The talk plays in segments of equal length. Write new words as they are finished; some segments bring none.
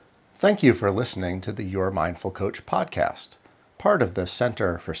Thank you for listening to the Your Mindful Coach podcast, part of the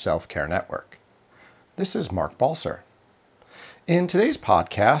Center for Self-Care Network. This is Mark Balser. In today's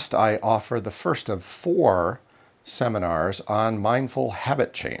podcast, I offer the first of 4 seminars on mindful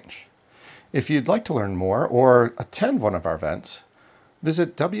habit change. If you'd like to learn more or attend one of our events,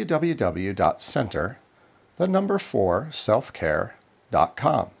 visit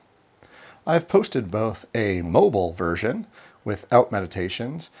www.center4selfcare.com. I've posted both a mobile version without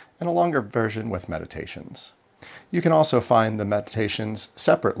meditations and a longer version with meditations. You can also find the meditations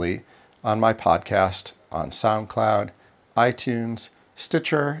separately on my podcast on SoundCloud, iTunes,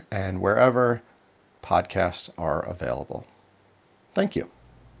 Stitcher, and wherever podcasts are available. Thank you.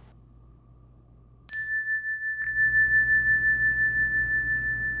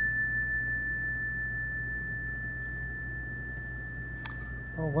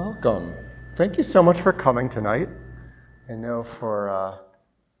 Well, welcome. Thank you so much for coming tonight. I know for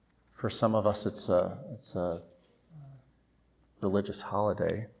some of us it's a religious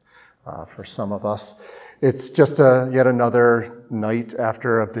holiday. For some of us, it's just yet another night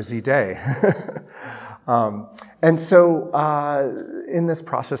after a busy day. And so in this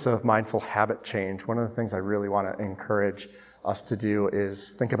process of mindful habit change, one of the things I really want to encourage us to do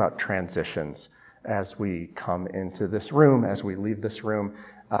is think about transitions as we come into this room, as we leave this room.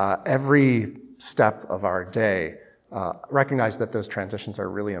 Every step of our day, recognize that those transitions are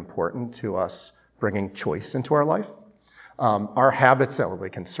really important to us bringing choice into our life. Our habits, they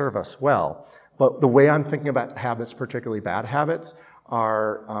can serve us well, but the way I'm thinking about habits, particularly bad habits,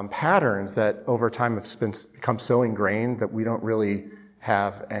 are patterns that over time have become so ingrained that we don't really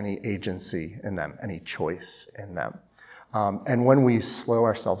have any agency in them, any choice in them. And when we slow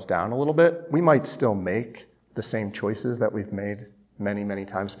ourselves down a little bit, we might still make the same choices that we've made many, many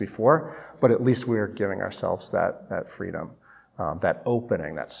times before, but at least we're giving ourselves that freedom, that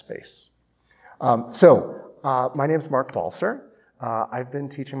opening, that space. My name is Mark Balser. I've been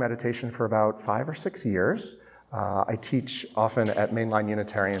teaching meditation for about 5 or 6 years. I teach often at Mainline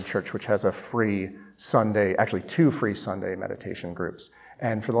Unitarian Church, which has a free Sunday, actually 2 free Sunday meditation groups.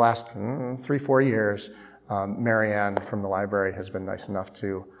 And for the last 3-4 years, Marianne from the library has been nice enough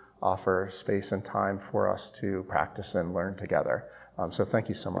to offer space and time for us to practice and learn together. So thank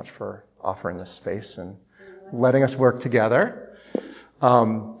you so much for offering this space and letting us work together.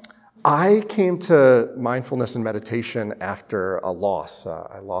 I came to mindfulness and meditation after a loss.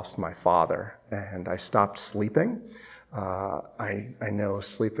 I lost my father, and I stopped sleeping. I know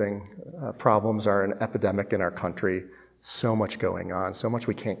sleeping problems are an epidemic in our country. So much going on, so much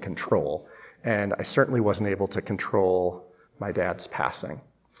we can't control. And I certainly wasn't able to control my dad's passing.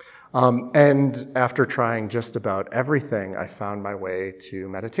 And after trying just about everything, I found my way to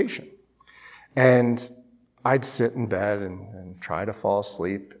meditation. And I'd sit in bed and try to fall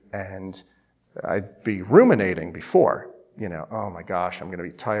asleep, and I'd be ruminating before, oh my gosh, I'm going to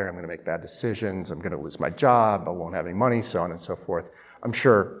be tired, I'm going to make bad decisions, I'm going to lose my job, I won't have any money, so on and so forth. I'm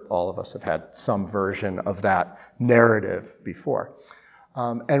sure all of us have had some version of that narrative before.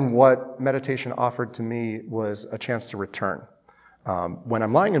 And what meditation offered to me was a chance to return. When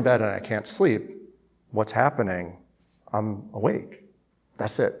I'm lying in bed and I can't sleep, what's happening? I'm awake.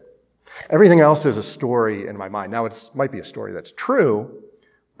 That's it. Everything else is a story in my mind. Now, it might be a story that's true,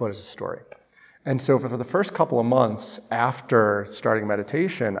 but it's a story. And so for the first couple of months after starting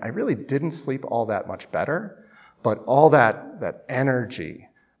meditation, I really didn't sleep all that much better, but all that energy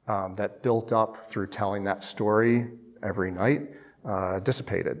that built up through telling that story every night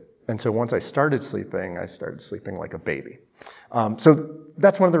dissipated. And so once I started sleeping like a baby. So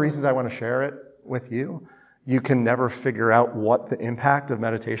that's one of the reasons I want to share it with you. You can never figure out what the impact of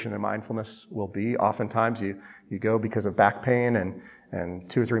meditation and mindfulness will be. Oftentimes you go because of back pain, and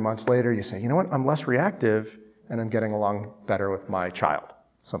 2 or 3 months later you say, you know what, I'm less reactive and I'm getting along better with my child,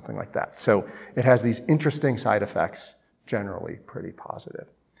 something like that. So it has these interesting side effects, generally pretty positive.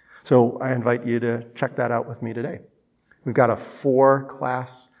 So I invite you to check that out with me today. We've got a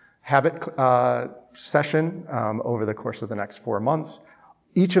 4-class habit session over the course of the next 4 months.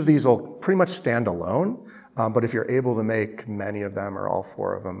 Each of these will pretty much stand alone, but if you're able to make many of them or all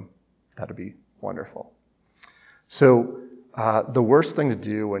 4 of them, that'd be wonderful. So the worst thing to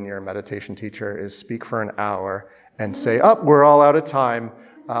do when you're a meditation teacher is speak for an hour and say, we're all out of time.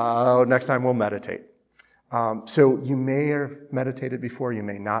 Next time we'll meditate. So you may have meditated before, you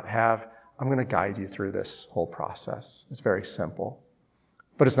may not have. I'm going to guide you through this whole process. It's very simple,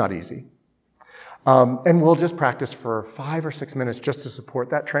 but it's not easy. And we'll just practice for 5 or 6 minutes just to support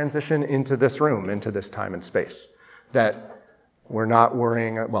that transition into this room, into this time and space. That we're not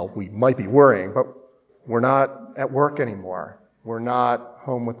worrying, well, we might be worrying, but we're not at work anymore. We're not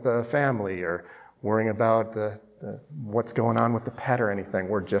home with the family or worrying about what's going on with the pet or anything.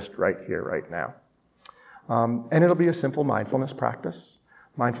 We're just right here, right now. And it'll be a simple mindfulness practice.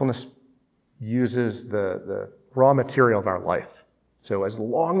 Mindfulness uses the raw material of our life. So as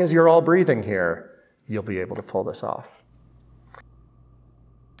long as you're all breathing here, you'll be able to pull this off.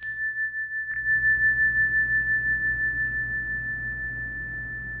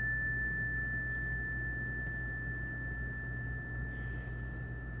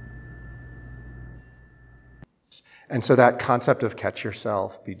 And so that concept of catch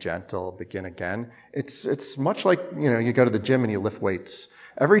yourself, be gentle, begin again, it's much like, you go to the gym and you lift weights.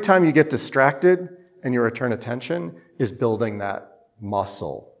 Every time you get distracted and you return attention is building that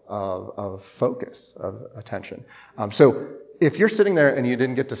muscle of focus, of attention. So if you're sitting there and you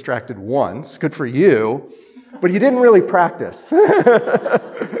didn't get distracted once, good for you, but you didn't really practice.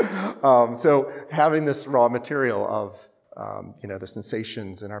 So having this raw material of the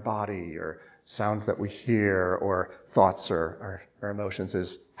sensations in our body or sounds that we hear or thoughts or emotions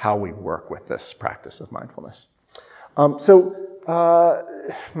is how we work with this practice of mindfulness. I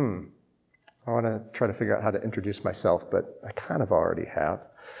want to try to figure out how to introduce myself, but I kind of already have.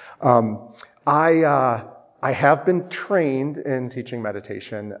 I have been trained in teaching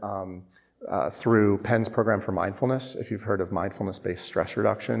meditation through Penn's program for mindfulness. If you've heard of mindfulness-based stress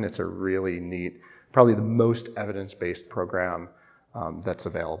reduction, it's a really neat, probably the most evidence-based program that's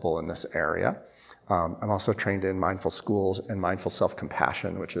available in this area. I'm also trained in mindful schools and mindful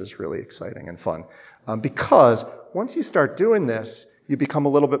self-compassion, which is really exciting and fun. Because once you start doing this, you become a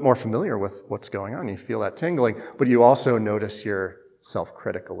little bit more familiar with what's going on. You feel that tingling, but you also notice your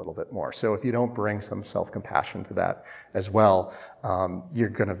self-critic a little bit more. So if you don't bring some self-compassion to that as well, you're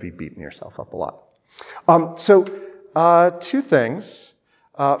going to be beating yourself up a lot. Two things.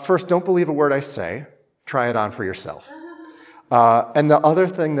 First, don't believe a word I say. Try it on for yourself. And the other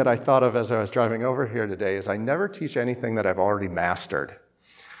thing that I thought of as I was driving over here today is I never teach anything that I've already mastered.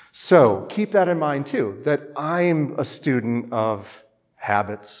 So keep that in mind too, that I'm a student of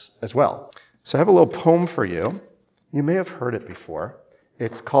habits as well. So I have a little poem for you. You may have heard it before.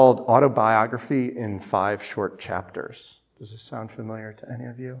 It's called Autobiography in 5 Short Chapters. Does this sound familiar to any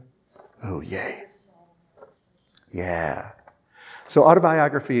of you? Oh, yay. Yeah. So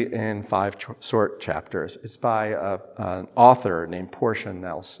Autobiography in 5 Short Chapters is by an author named Portia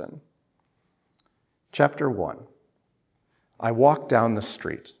Nelson. Chapter 1. I walk down the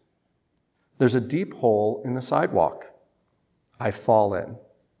street. There's a deep hole in the sidewalk. I fall in.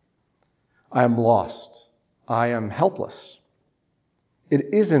 I am lost. I am helpless.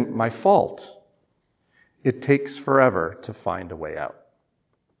 It isn't my fault. It takes forever to find a way out.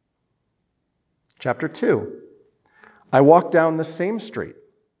 Chapter 2. I walk down the same street.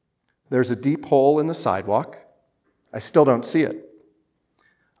 There's a deep hole in the sidewalk. I still don't see it.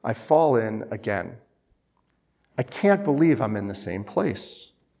 I fall in again. I can't believe I'm in the same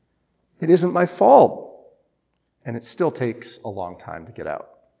place. It isn't my fault. And it still takes a long time to get out.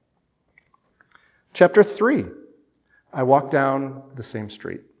 Chapter 3. I walk down the same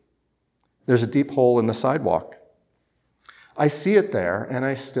street. There's a deep hole in the sidewalk. I see it there and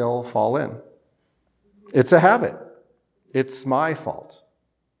I still fall in. It's a habit. It's my fault.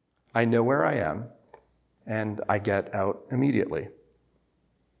 I know where I am and I get out immediately.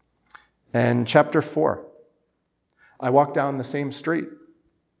 And chapter 4. I walk down the same street.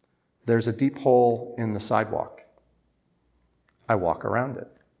 There's a deep hole in the sidewalk. I walk around it.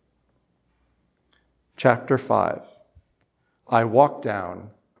 Chapter 5. I walk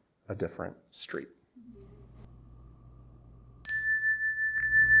down a different street.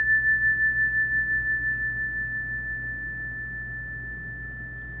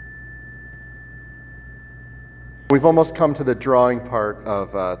 We've almost come to the drawing part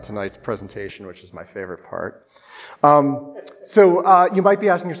of tonight's presentation, which is my favorite part. You might be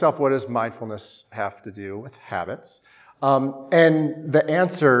asking yourself, what does mindfulness have to do with habits? And the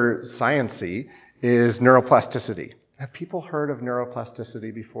answer, science-y, is neuroplasticity. Have people heard of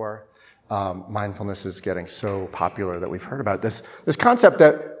neuroplasticity before? Mindfulness is getting so popular that we've heard about this concept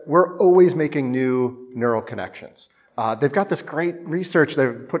that we're always making new neural connections. They've got this great research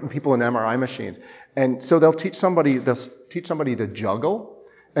they're putting people in MRI machines. And so they'll teach somebody to juggle.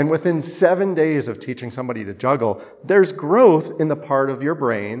 And within 7 days of teaching somebody to juggle, there's growth in the part of your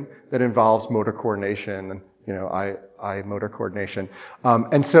brain that involves motor coordination, eye motor coordination.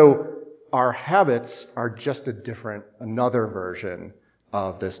 And so our habits are just another version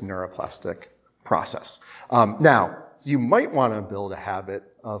of this neuroplastic process. Now, you might want to build a habit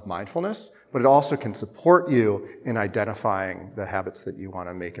of mindfulness, but it also can support you in identifying the habits that you want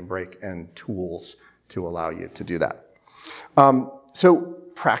to make and break and tools to allow you to do that. So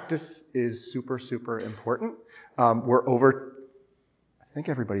practice is super, super important. I think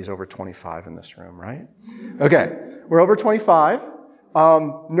everybody's over 25 in this room, right? Okay, we're over 25.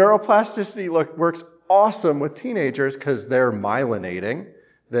 Neuroplasticity works awesome with teenagers because they're myelinating.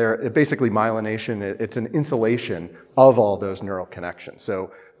 Basically, myelination, it's an insulation of all those neural connections.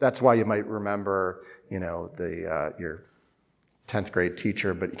 So that's why you might remember, your 10th grade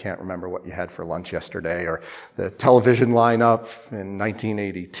teacher, but you can't remember what you had for lunch yesterday, or the television lineup in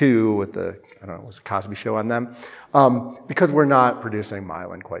 1982 with was the Cosby Show on them? Because we're not producing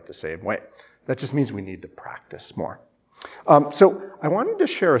myelin quite the same way. That just means we need to practice more. So I wanted to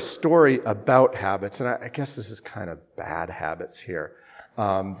share a story about habits, and I guess this is kind of bad habits here,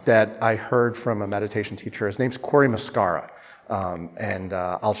 that I heard from a meditation teacher. His name's Cory Muscara. And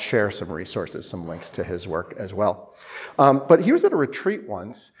I'll share some resources, some links to his work as well. But he was at a retreat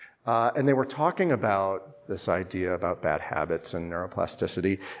once, and they were talking about this idea about bad habits and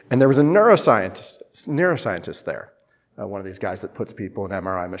neuroplasticity. And there was a neuroscientist there, one of these guys that puts people in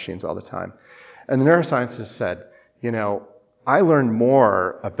MRI machines all the time. And the neuroscientist said, I learned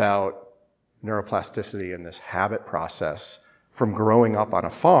more about neuroplasticity and this habit process from growing up on a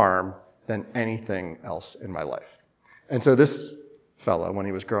farm than anything else in my life. And so this fellow, when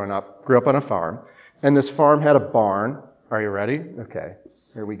he was growing up, grew up on a farm, and this farm had a barn. Are you ready? Okay,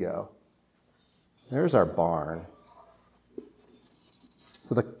 here we go. There's our barn.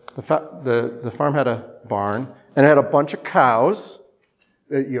 So the farm had a barn, and it had a bunch of cows.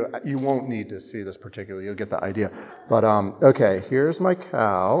 You won't need to see this particularly, you'll get the idea. But okay, here's my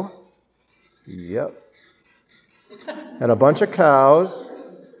cow. Yep. And a bunch of cows.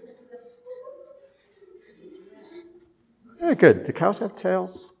 Yeah, good. Do cows have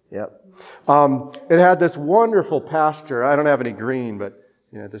tails? Yep. It had this wonderful pasture. I don't have any green, but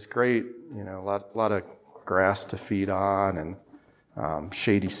this great, a lot of grass to feed on and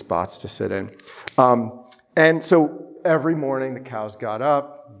shady spots to sit in. And so every morning the cows got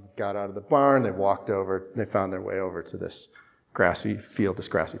up, got out of the barn, they found their way over to this grassy field, this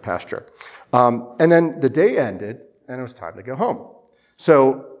grassy pasture. And then the day ended, and it was time to go home.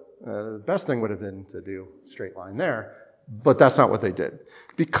 So the best thing would have been to do a straight line there. But that's not what they did,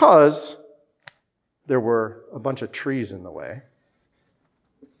 because there were a bunch of trees in the way.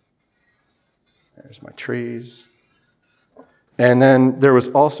 There's my trees. And then there was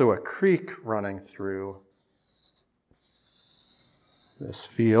also a creek running through this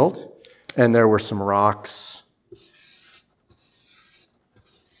field, and there were some rocks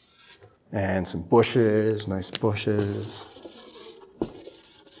and some bushes, nice bushes.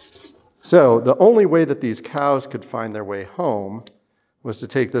 So the only way that these cows could find their way home was to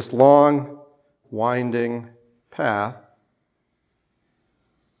take this long, winding path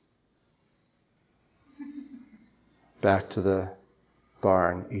back to the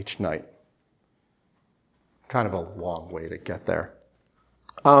barn each night. Kind of a long way to get there.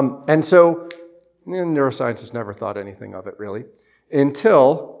 And so neuroscientists never thought anything of it, really,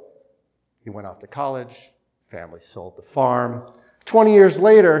 until he went off to college, family sold the farm. 20 years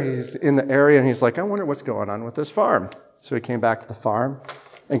later, he's in the area, and he's like, I wonder what's going on with this farm. So he came back to the farm,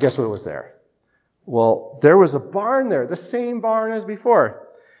 and guess what was there? Well, there was a barn there, the same barn as before.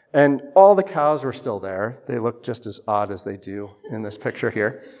 And all the cows were still there. They look just as odd as they do in this picture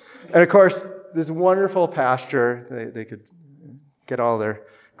here. And of course, this wonderful pasture, they could get all their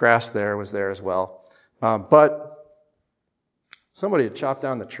grass there, was there as well. But somebody had chopped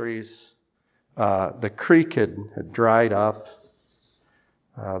down the trees. The creek had dried up.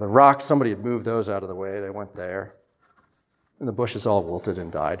 The rocks, somebody had moved those out of the way. They went there. And the bushes all wilted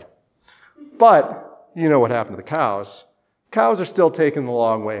and died. But you know what happened to the cows. Cows are still taking the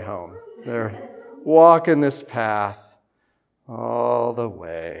long way home. They're walking this path all the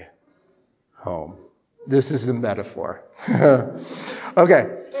way home. This is a metaphor.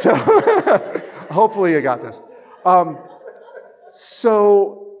 Okay, so hopefully you got this.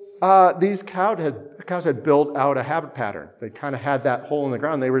 These cows had built out a habit pattern. They kind of had that hole in the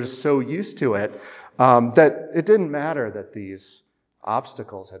ground. They were just so used to it that it didn't matter that these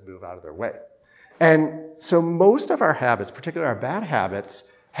obstacles had moved out of their way. And so most of our habits, particularly our bad habits,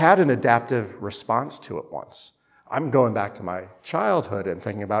 had an adaptive response to it once. I'm going back to my childhood and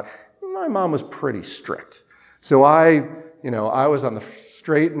thinking about, my mom was pretty strict. So I was on the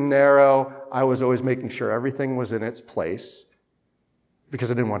straight and narrow. I was always making sure everything was in its place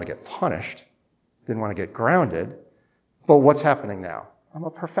because I didn't want to get punished, didn't want to get grounded. But what's happening now? I'm a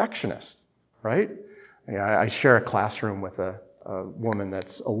perfectionist, right? I share a classroom with a woman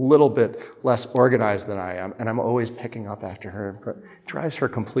that's a little bit less organized than I am, and I'm always picking up after her. It drives her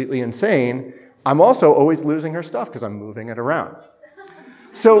completely insane I'm also always losing her stuff because I'm moving it around.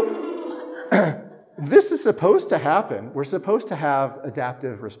 So this is supposed to happen. We're supposed to have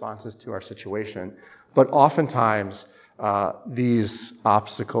adaptive responses to our situation, but oftentimes these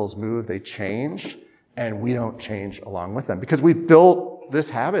obstacles move, they change, and we don't change along with them because we built this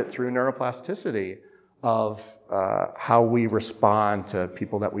habit through neuroplasticity of how we respond to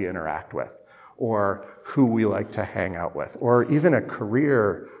people that we interact with, or who we like to hang out with, or even a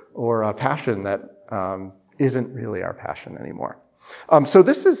career or a passion that isn't really our passion anymore. So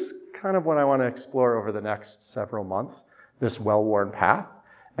this is kind of what I want to explore over the next several months, this well-worn path,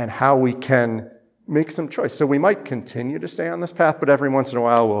 and how we can make some choice. So we might continue to stay on this path, but every once in a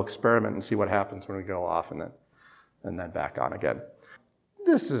while we'll experiment and see what happens when we go off and then back on again.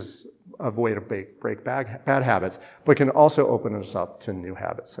 This is a way to break bad habits, but can also open us up to new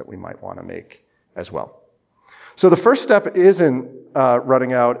habits that we might want to make as well. So the first step isn't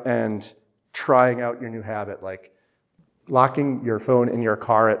running out and trying out your new habit, like locking your phone in your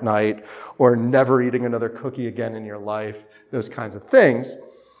car at night or never eating another cookie again in your life, those kinds of things.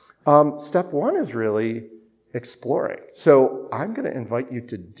 Step one is really exploring. So I'm going to invite you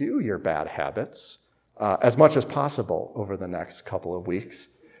to do your bad habits as much as possible over the next couple of weeks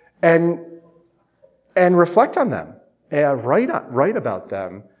and reflect on them and write about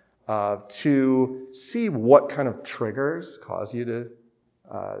them to see what kind of triggers cause you to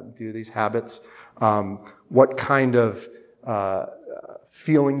do these habits, what kind of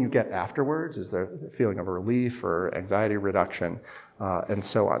feeling you get afterwards. Is there a feeling of relief or anxiety reduction, and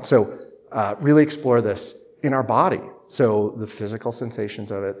so on. So really explore this in our body. So the physical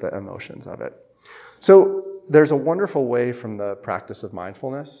sensations of it, the emotions of it. So there's a wonderful way from the practice of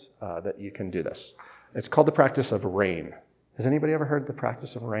mindfulness that you can do this. It's called the practice of RAIN. Has anybody ever heard the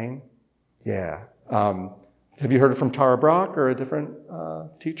practice of RAIN? Yeah. Have you heard it from Tara Brach or a different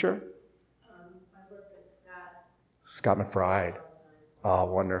teacher? I've worked with Scott McBride. Oh,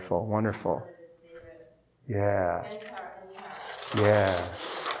 wonderful, wonderful. Yeah. Yeah.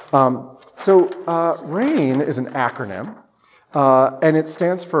 So RAIN is an acronym, and it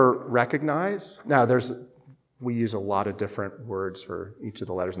stands for recognize. Now, we use a lot of different words for each of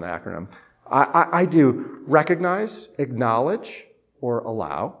the letters in the acronym. I do recognize, acknowledge, or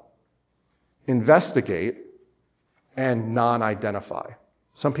allow, investigate, and non-identify.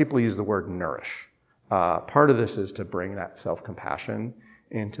 Some people use the word nourish. Part of this is to bring that self-compassion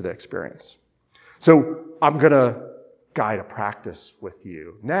into the experience. So I'm going to guide a practice with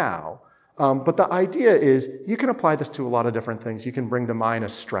you now, but the idea is you can apply this to a lot of different things. You can bring to mind a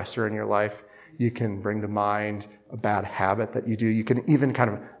stressor in your life. You can bring to mind a bad habit that you do. You can even kind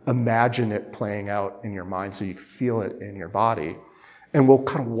of imagine it playing out in your mind so you feel it in your body. And we'll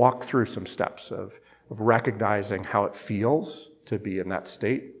kind of walk through some steps of recognizing how it feels to be in that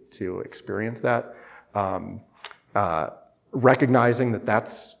state, to experience that, recognizing that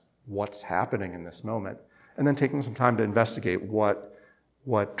that's what's happening in this moment, and then taking some time to investigate what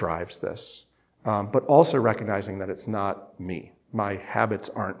drives this. But also recognizing that it's not me. My habits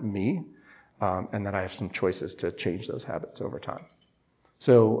aren't me, and that I have some choices to change those habits over time.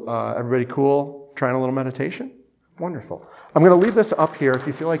 So everybody cool? Trying a little meditation? Wonderful. I'm going to leave this up here. If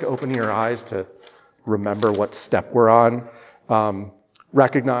you feel like opening your eyes to remember what step we're on,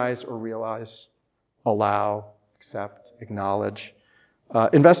 recognize or realize, allow, accept, acknowledge,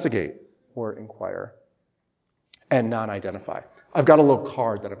 investigate or inquire, and non-identify. I've got a little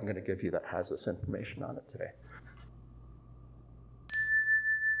card that I'm going to give you that has this information on it today.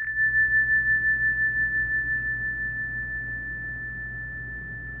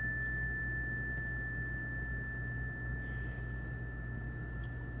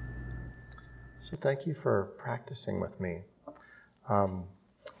 So thank you for practicing with me.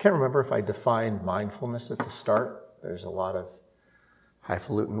 Can't remember if I defined mindfulness at the start. There's a lot of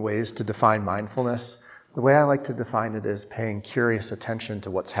highfalutin ways to define mindfulness. The way I like to define it is paying curious attention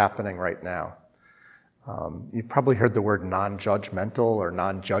to what's happening right now. You've probably heard the word non-judgmental or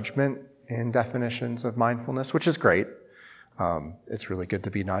non-judgment in definitions of mindfulness, which is great. It's really good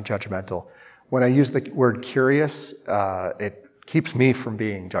to be non-judgmental. When I use the word curious, it keeps me from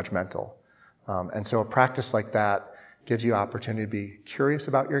being judgmental. And so a practice like that gives you opportunity to be curious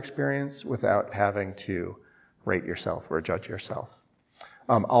about your experience without having to rate yourself or judge yourself.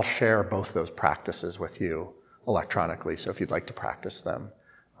 I'll share both those practices with you electronically, so if you'd like to practice them,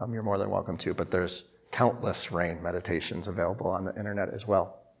 you're more than welcome to, but there's countless RAIN meditations available on the internet as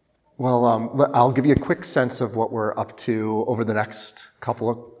well. Well, I'll give you a quick sense of what we're up to over the next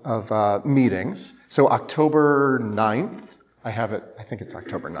couple of meetings. So October 9th, I think it's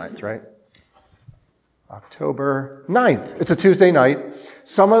October 9th, right? October 9th. It's a Tuesday night.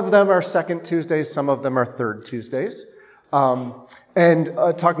 Some of them are second Tuesdays, some of them are third Tuesdays. And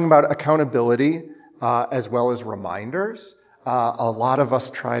talking about accountability as well as reminders. A lot of us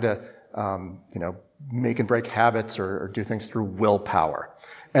try to, make and break habits or do things through willpower.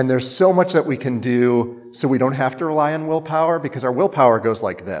 And there's so much that we can do so we don't have to rely on willpower, because our willpower goes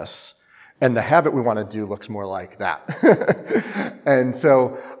like this. And the habit we want to do looks more like that. And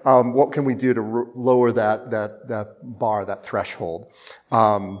so what can we do to lower that bar, that threshold?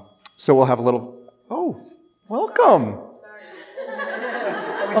 So we'll have a little, welcome.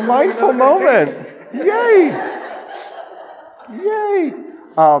 A mindful moment. Yay. Yay.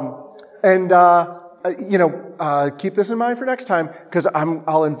 Keep this in mind for next time, because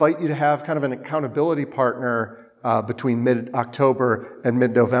I'll invite you to have kind of an accountability partner between mid-October and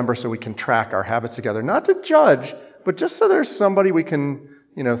mid-November, so we can track our habits together. Not to judge, but just so there's somebody we can,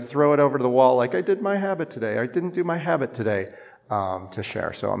 throw it over to the wall, like I did my habit today, or I didn't do my habit today, to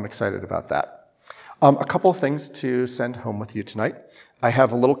share. So I'm excited about that. A couple of things to send home with you tonight. I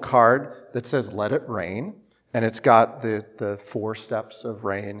have a little card that says "Let It Rain," and it's got the 4 steps of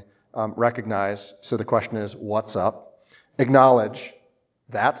rain. Recognize, so the question is, what's up? Acknowledge,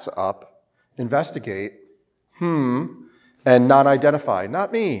 that's up. Investigate, and not identify,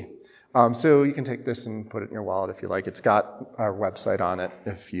 not me. So you can take this and put it in your wallet if you like. It's got our website on it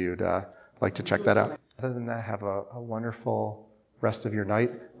if you'd like to check that out. Other than that, have a wonderful rest of your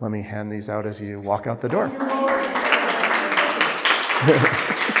night. Let me hand these out as you walk out the door.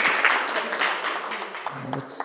 Let's